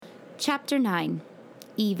Chapter 9,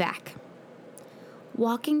 Evac.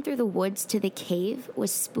 Walking through the woods to the cave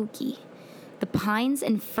was spooky. The pines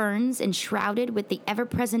and ferns, enshrouded with the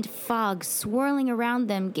ever-present fog swirling around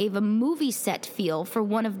them, gave a movie set feel for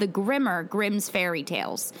one of the grimmer Grimm's fairy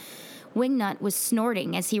tales. Wingnut was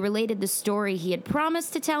snorting as he related the story he had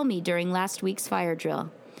promised to tell me during last week's fire drill.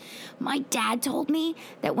 My dad told me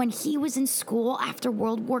that when he was in school after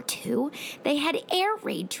World War II, they had air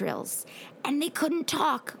raid drills, and they couldn't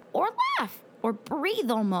talk or laugh or breathe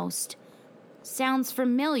almost. Sounds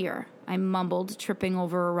familiar, I mumbled, tripping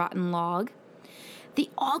over a rotten log. The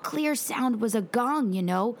all-clear sound was a gong, you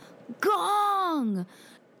know. Gong!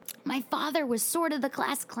 My father was sort of the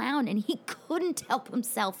class clown, and he couldn't help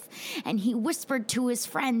himself, and he whispered to his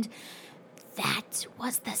friend, "That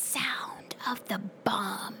was the sound of the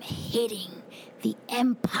bomb hitting the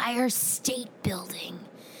Empire State Building."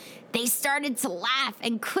 They started to laugh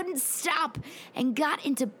and couldn't stop and got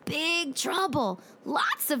into big trouble.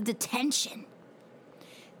 Lots of detention.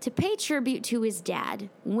 To pay tribute to his dad,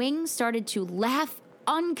 Wing started to laugh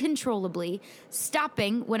uncontrollably,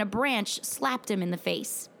 stopping when a branch slapped him in the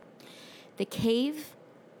face. The cave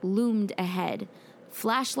loomed ahead.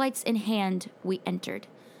 Flashlights in hand, we entered.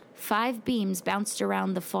 5 beams bounced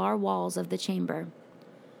around the far walls of the chamber.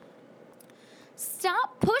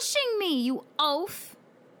 "Stop pushing me, you oaf!"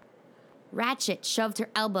 Ratchet shoved her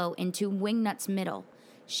elbow into Wingnut's middle.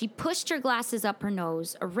 She pushed her glasses up her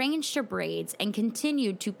nose, arranged her braids, and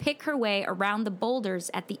continued to pick her way around the boulders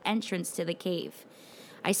at the entrance to the cave.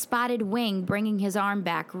 I spotted Wing bringing his arm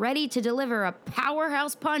back, ready to deliver a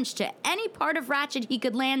powerhouse punch to any part of Ratchet he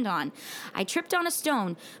could land on. I tripped on a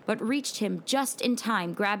stone, but reached him just in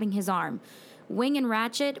time, grabbing his arm. Wing and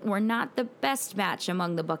Ratchet were not the best match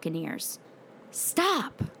among the Buccaneers.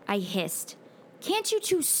 "Stop," I hissed. "Can't you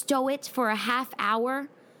two stow it for a half hour?"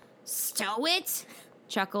 "Stow it?"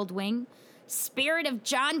 chuckled Wing. "Spirit of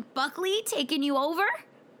Jon Buccleigh taking you over?"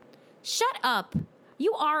 "Shut up.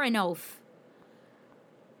 You are an oaf."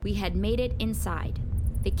 We had made it inside.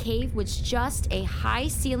 The cave was just a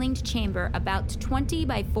high-ceilinged chamber about 20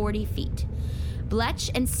 by 40 feet. Bletch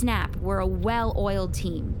and Snap were a well-oiled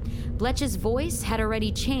team. Bletch's voice had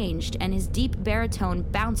already changed, and his deep baritone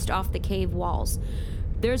bounced off the cave walls.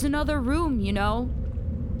 "There's another room, you know."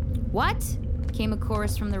 "What?" came a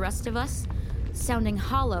chorus from the rest of us, sounding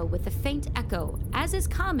hollow with a faint echo, as is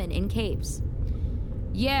common in caves.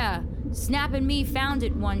 "Yeah, Snap and me found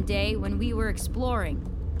it one day when we were exploring."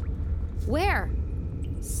 "Where?"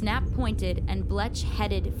 Snap pointed, and Bletch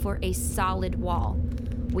headed for a solid wall.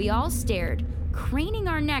 We all stared, craning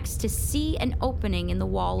our necks to see an opening in the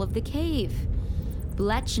wall of the cave.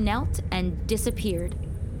 Bletch knelt and disappeared.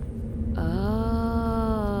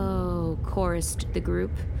 "Oh," chorused the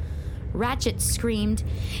group. Ratchet screamed,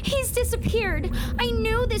 "He's disappeared! I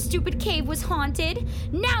knew this stupid cave was haunted!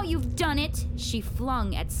 Now you've done it!" She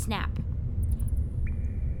flung at Snap.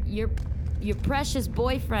 Your precious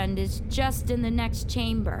boyfriend is just in the next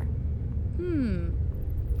chamber."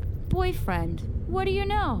 Boyfriend, what do you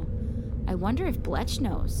know? I wonder if Bletch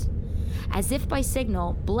knows. As if by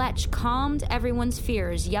signal, Bletch calmed everyone's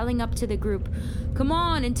fears, yelling up to the group, "Come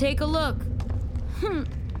on and take a look."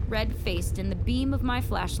 Red-faced in the beam of my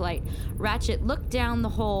flashlight, Ratchet looked down the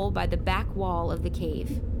hole by the back wall of the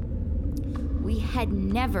cave. We had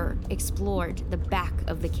never explored the back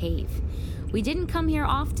of the cave. We didn't come here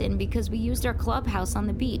often because we used our clubhouse on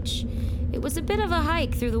the beach. It was a bit of a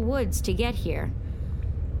hike through the woods to get here.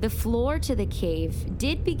 The floor to the cave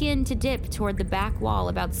did begin to dip toward the back wall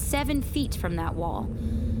about 7 feet from that wall.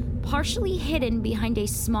 Partially hidden behind a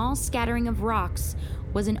small scattering of rocks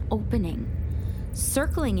was an opening.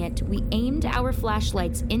 Circling it, we aimed our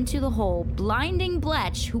flashlights into the hole, blinding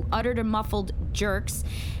Bletch, who uttered a muffled "jerks,"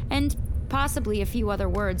 and possibly a few other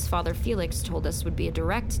words Father Felix told us would be a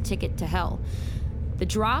direct ticket to hell. The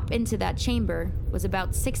drop into that chamber was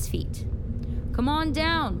about 6 feet. "Come on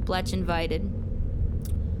down," Bletch invited.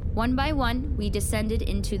 One by one, we descended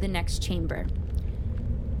into the next chamber.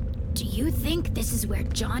 "Do you think this is where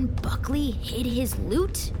Jon Buccleigh hid his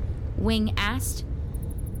loot?" Wing asked.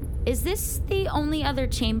 "Is this the only other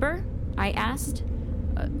chamber?" I asked.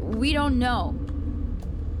 We don't know,"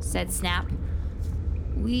 said Snap.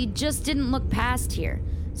 "We just didn't look past here.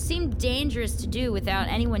 Seemed dangerous to do without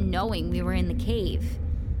anyone knowing we were in the cave."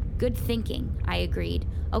 "Good thinking," I agreed.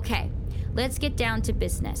 "Okay, let's get down to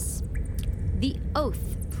business. The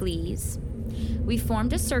oath, please." We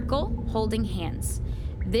formed a circle, holding hands.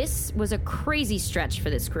 This was a crazy stretch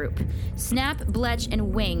for this group. Snap, Bletch,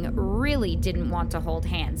 and Wing really didn't want to hold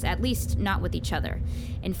hands, at least not with each other.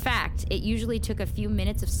 In fact, it usually took a few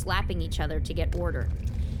minutes of slapping each other to get order.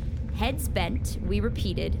 Heads bent, we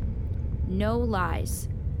repeated, No lies,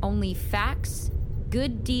 only facts,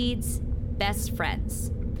 good deeds, best friends.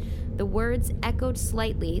 The words echoed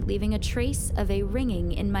slightly, leaving a trace of a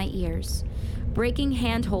ringing in my ears. Breaking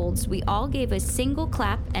handholds, we all gave a single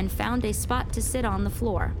clap and found a spot to sit on the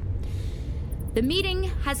floor. The meeting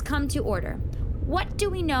has come to order. What do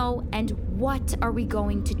we know and what are we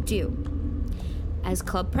going to do? As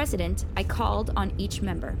club president, I called on each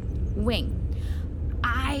member. Wing.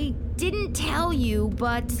 I didn't tell you,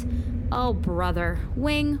 but... Oh, brother.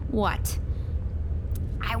 Wing, what?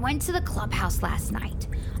 I went to the clubhouse last night.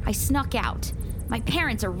 I snuck out. My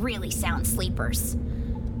parents are really sound sleepers.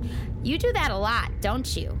 You do that a lot,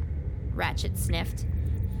 don't you? Ratchet sniffed.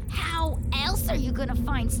 How else are you gonna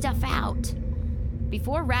find stuff out?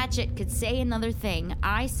 Before Ratchet could say another thing,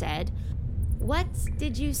 I said, What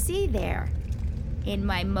did you see there? In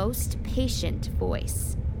my most patient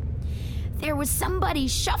voice. There was somebody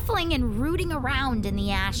shuffling and rooting around in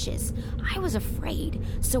the ashes. I was afraid,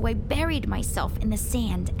 so I buried myself in the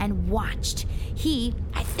sand and watched.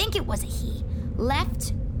 I think it was a he,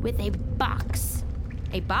 left with a box.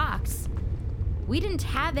 A box? We didn't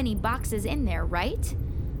have any boxes in there, right?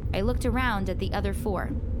 I looked around at the other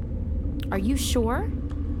four. Are you sure?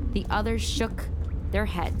 The others shook their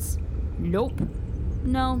heads. Nope.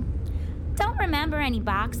 No. Don't remember any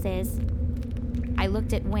boxes. I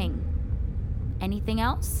looked at Wing. Anything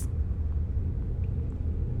else?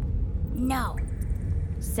 No,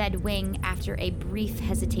 said Wing after a brief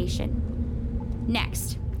hesitation.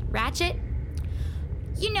 Next, Ratchet.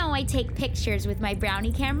 You know I take pictures with my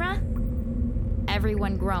brownie camera?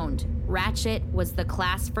 Everyone groaned. Ratchet was the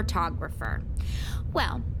class photographer.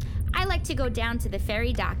 Well, I like to go down to the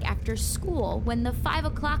ferry dock after school when the 5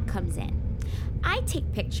 o'clock comes in. I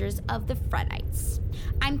take pictures of the Fredites.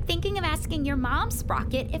 I'm thinking of asking your mom,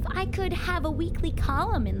 Sprocket, if I could have a weekly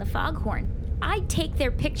column in the Foghorn. I'd take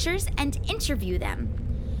their pictures and interview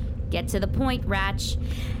them. Get to the point, Ratch.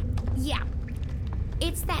 Yeah,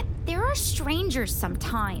 it's that there are strangers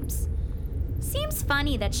sometimes. Seems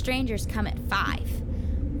funny that strangers come at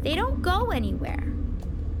 5. They don't go anywhere.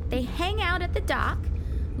 They hang out at the dock,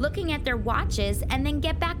 looking at their watches, and then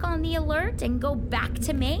get back on the alert and go back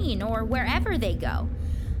to Maine or wherever they go.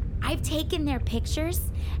 I've taken their pictures,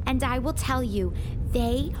 and I will tell you,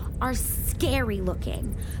 they are scary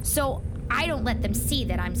looking, so I don't let them see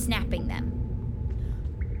that I'm snapping them.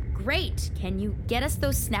 Great. Can you get us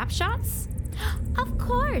those snapshots? Of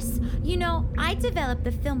course. You know, I developed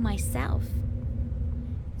the film myself.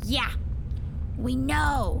 Yeah, we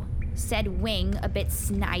know, said Wing a bit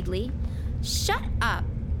snidely. Shut up.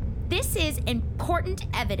 This is important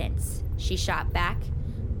evidence, she shot back.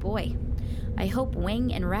 Boy, I hope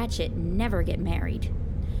Wing and Ratchet never get married.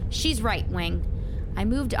 She's right, Wing. I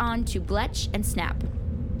moved on to Bletch and Snap.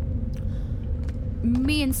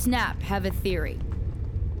 Me and Snap have a theory.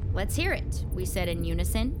 Let's hear it, we said in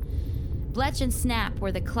unison. Bletch and Snap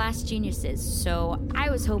were the class geniuses, so I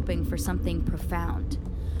was hoping for something profound.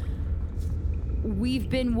 We've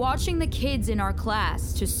been watching the kids in our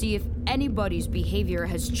class to see if anybody's behavior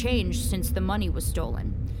has changed since the money was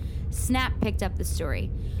stolen. Snap picked up the story.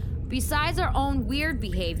 Besides our own weird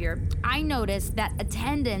behavior, I noticed that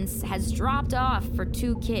attendance has dropped off for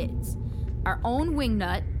 2 kids, our own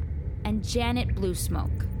Wingnut and Janet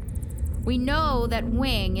Bluesmoke. We know that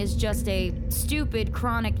Wing is just a stupid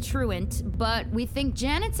chronic truant, but we think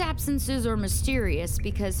Janet's absences are mysterious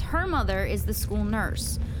because her mother is the school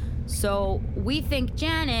nurse. So we think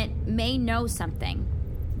Janet may know something.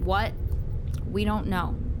 What? We don't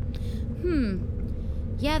know.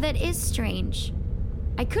 Yeah, that is strange.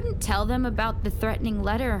 I couldn't tell them about the threatening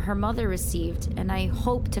letter her mother received, and I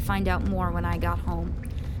hope to find out more when I got home.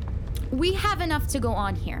 We have enough to go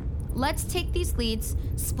on here. Let's take these leads,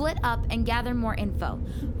 split up, and gather more info.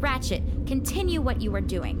 Ratchet, continue what you are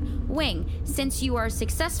doing. Wing, since you are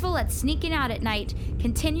successful at sneaking out at night,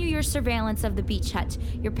 continue your surveillance of the beach hut.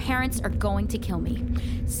 Your parents are going to kill me.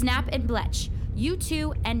 Snap and Bletch, you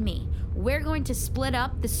two and me. We're going to split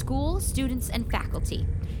up the school, students, and faculty.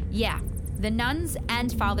 Yeah, the nuns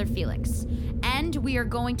and Father Felix. And we are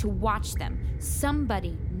going to watch them.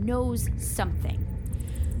 Somebody knows something.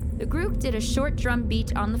 The group did a short drum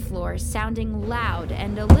beat on the floor, sounding loud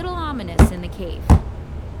and a little ominous in the cave.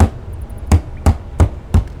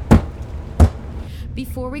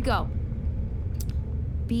 Before we go,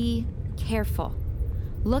 be careful.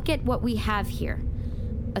 Look at what we have here.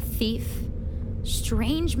 A thief,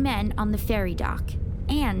 strange men on the ferry dock,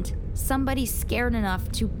 and somebody scared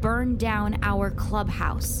enough to burn down our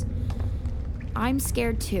clubhouse. I'm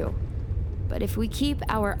scared too. But if we keep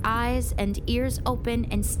our eyes and ears open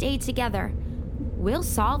and stay together, we'll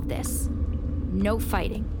solve this. No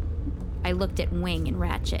fighting. I looked at Wing and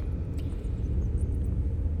Ratchet.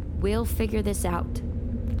 "We'll figure this out.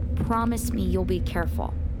 Promise me you'll be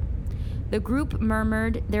careful." The group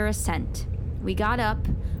murmured their assent. We got up,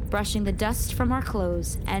 brushing the dust from our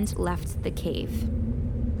clothes, and left the cave.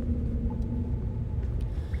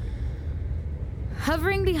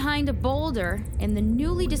 Hovering behind a boulder in the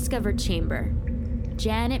newly discovered chamber,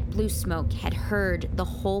 Janet Bluesmoke had heard the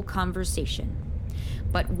whole conversation.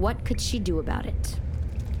 But what could she do about it?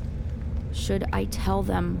 Should I tell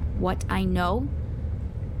them what I know?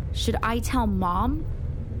 Should I tell Mom?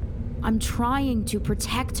 I'm trying to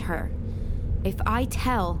protect her. If I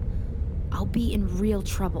tell, I'll be in real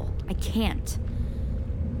trouble. I can't.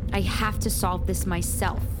 I have to solve this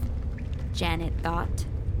myself, Janet thought.